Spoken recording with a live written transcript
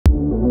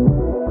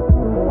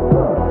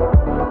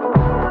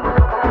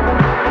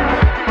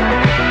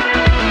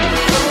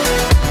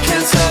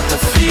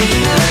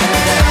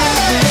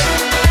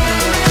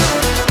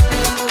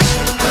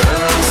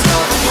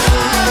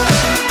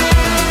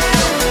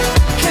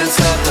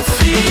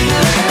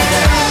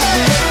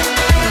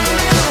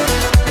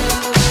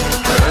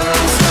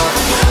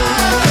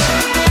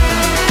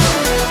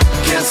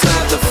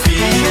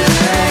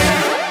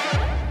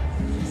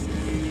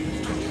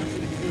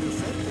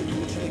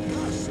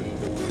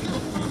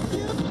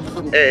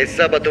È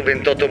sabato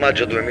 28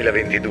 maggio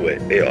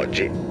 2022 e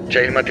oggi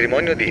c'è il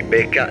matrimonio di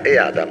Becca e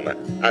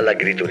Adam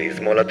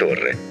all'Agriturismo La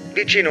Torre,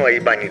 vicino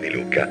ai Bagni di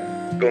Lucca.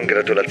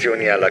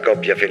 Congratulazioni alla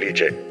coppia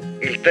felice.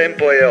 Il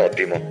tempo è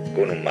ottimo,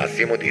 con un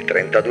massimo di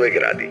 32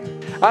 gradi.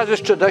 As is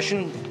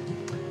tradition,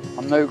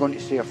 I'm now going to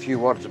say a few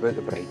words about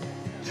the bride.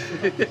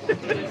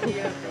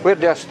 Where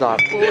do I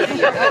start?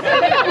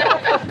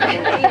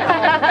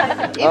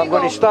 I'm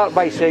going to start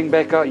by saying,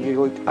 Becca,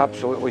 you look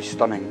absolutely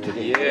stunning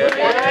today.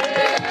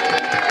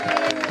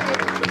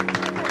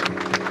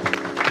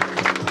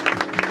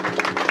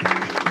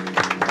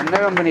 And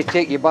now I'm going to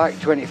take you back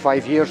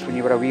 25 years when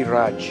you were a wee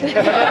Raj.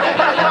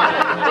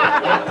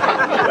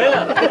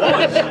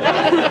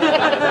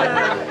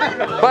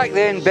 Back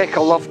then,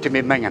 Becca loved to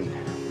be minging.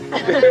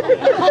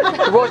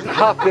 She wasn't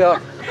happier.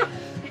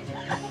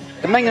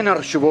 The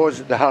minginer she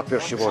was, the happier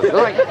she was.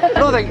 I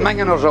don't think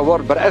minginer's a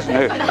word, but it is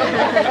now.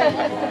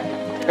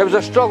 It was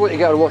a struggle to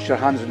get her to wash her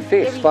hands and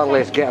face, far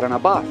less get her in a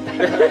bath.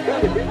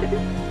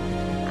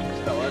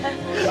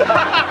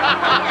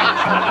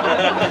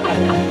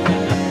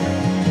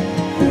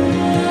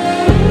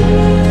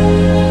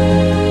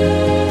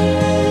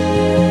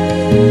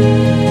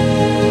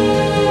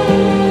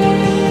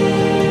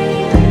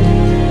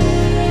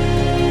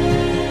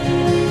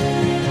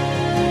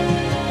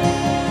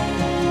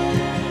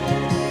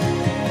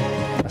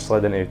 I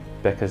slid into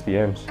Becca's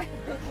DMs.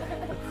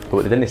 But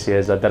what they didn't say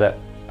is I did it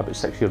about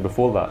 6 years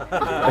before that.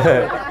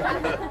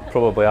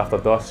 Probably after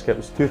dusk. It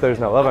was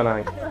 2011,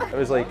 I think. It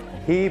was like,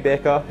 hey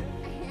Becca,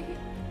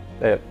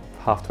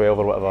 12:30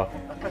 or whatever.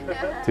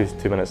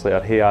 Two minutes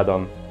later, hey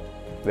Adam.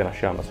 Then I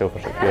shat myself for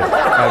 6 years.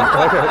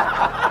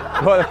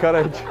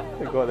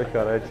 Got the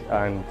courage,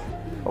 and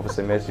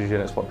obviously messaging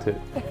it's what to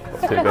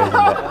bed.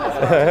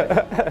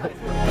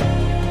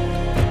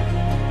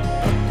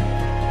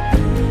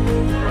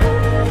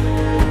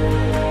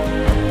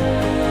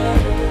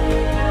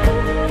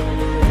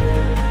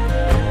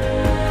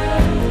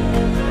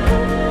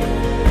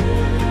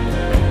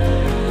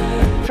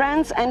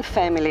 Friends and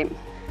family,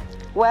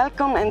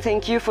 welcome and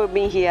thank you for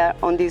being here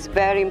on this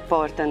very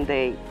important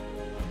day.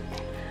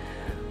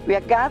 We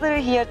are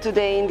gathered here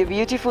today in the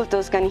beautiful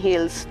Tuscany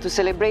hills to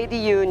celebrate the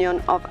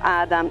union of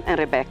Adam and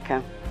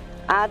Rebecca.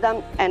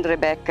 Adam and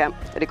Rebecca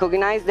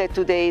recognize that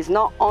today is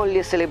not only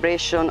a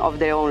celebration of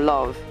their own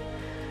love,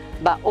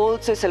 but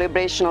also a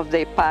celebration of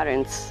their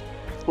parents,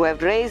 who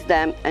have raised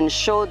them and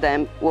showed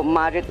them what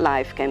married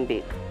life can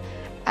be.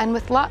 And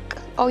with luck,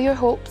 all your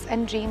hopes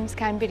and dreams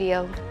can be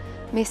real.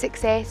 May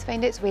success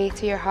find its way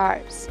to your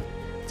hearts.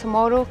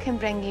 Tomorrow can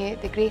bring you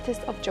the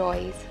greatest of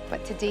joys,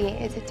 but today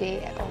is the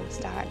day it all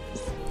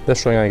starts.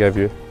 This ring I give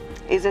you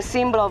Is a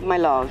symbol of my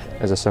love.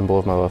 is a symbol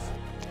of my love.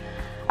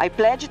 I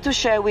pledge to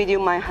share with you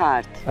my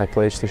heart, I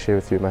pledge to share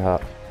with you my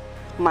heart,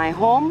 my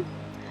home,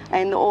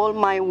 and all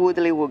my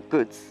worldly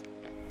goods.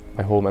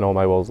 my home and all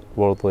my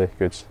worldly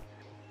goods.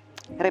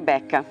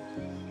 Rebecca,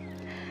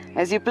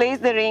 as you place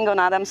the ring on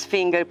Adam's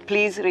finger,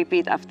 please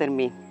repeat after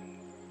me.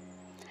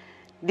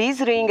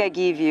 This ring I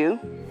give you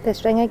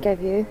This ring I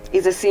give you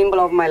is a symbol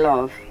of my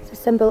love. is a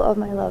symbol of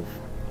my love.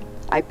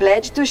 I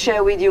pledge to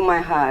share with you my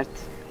heart,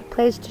 I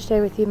pledge to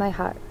share with you my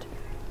heart,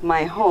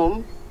 my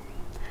home,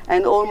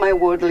 and all my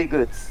worldly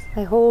goods.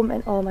 my home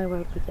and all my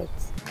worldly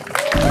goods.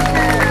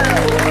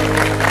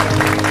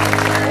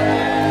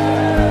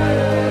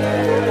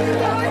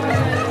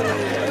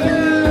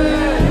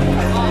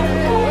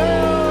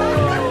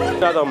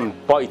 Adam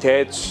butted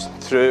heads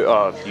through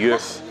our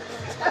youth.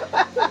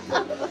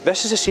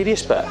 This is a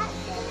serious bit,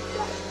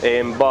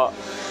 but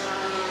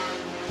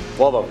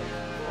love him.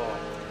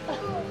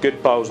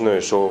 Good pals now,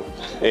 so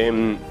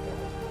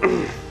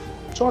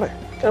sorry,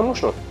 get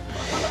emotional.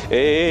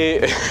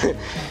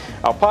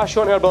 I'll pass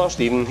you on to our brother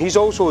Stephen. He's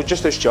also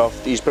just as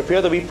chuffed. He's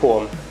prepared a wee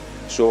poem,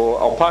 so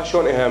I'll pass you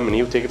on to him and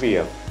he'll take it for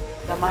you.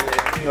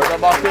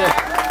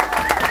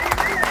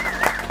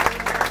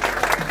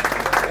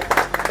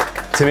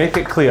 To make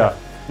it clear,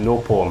 no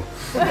poem.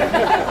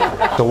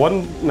 The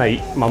one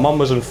night, my mum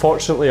was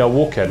unfortunately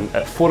awoken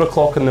at 4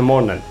 o'clock in the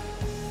morning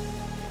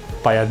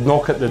by a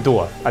knock at the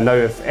door. And now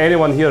if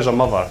anyone here is a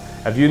mother,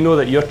 if you know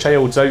that your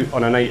child's out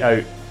on a night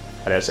out,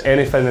 and it's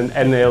anything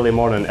in the early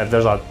morning, if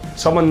there's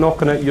someone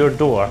knocking at your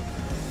door,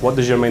 what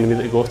does your mind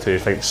immediately go to? You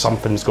think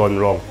something's gone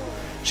wrong.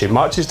 She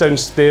marches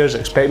downstairs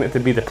expecting it to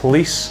be the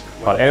police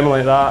or anything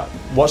like that.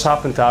 What's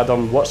happened to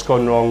Adam? What's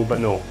gone wrong? But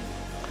no.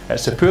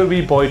 It's the poor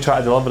wee boy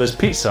trying to deliver his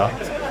pizza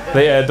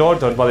that he had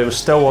ordered while he was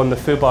still on the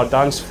Fubar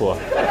dance floor.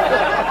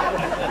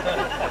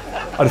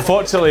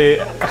 Unfortunately,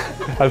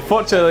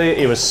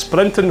 he was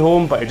sprinting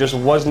home, but he just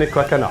wasn't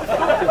quick enough.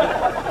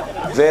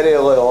 Very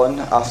early on,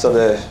 after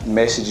the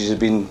messages had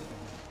been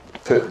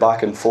put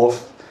back and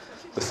forth,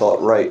 we thought,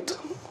 right,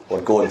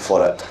 we're going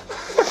for it.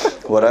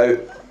 We're out,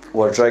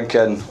 we're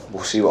drinking,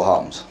 we'll see what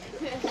happens.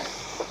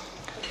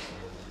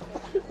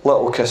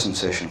 Little kissing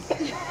session.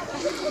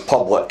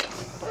 Public.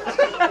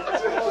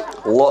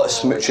 A lot of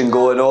smooching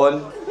going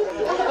on.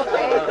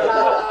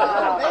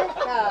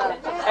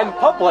 In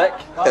public?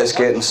 It's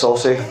getting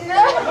saucy.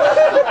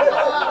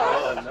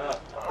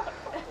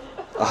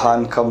 a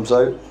hand comes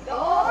out.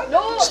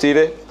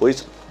 Stevie,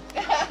 please.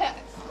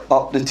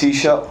 Up the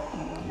t-shirt,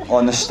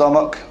 on the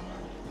stomach,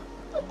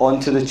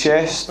 onto the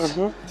chest.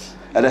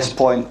 At this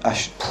point, I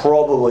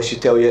probably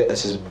should tell you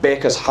this is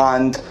Becca's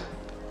hand,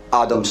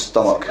 Adam's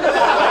stomach.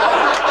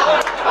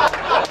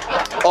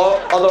 Or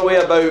other way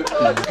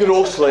about,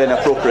 grossly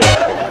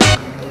inappropriate.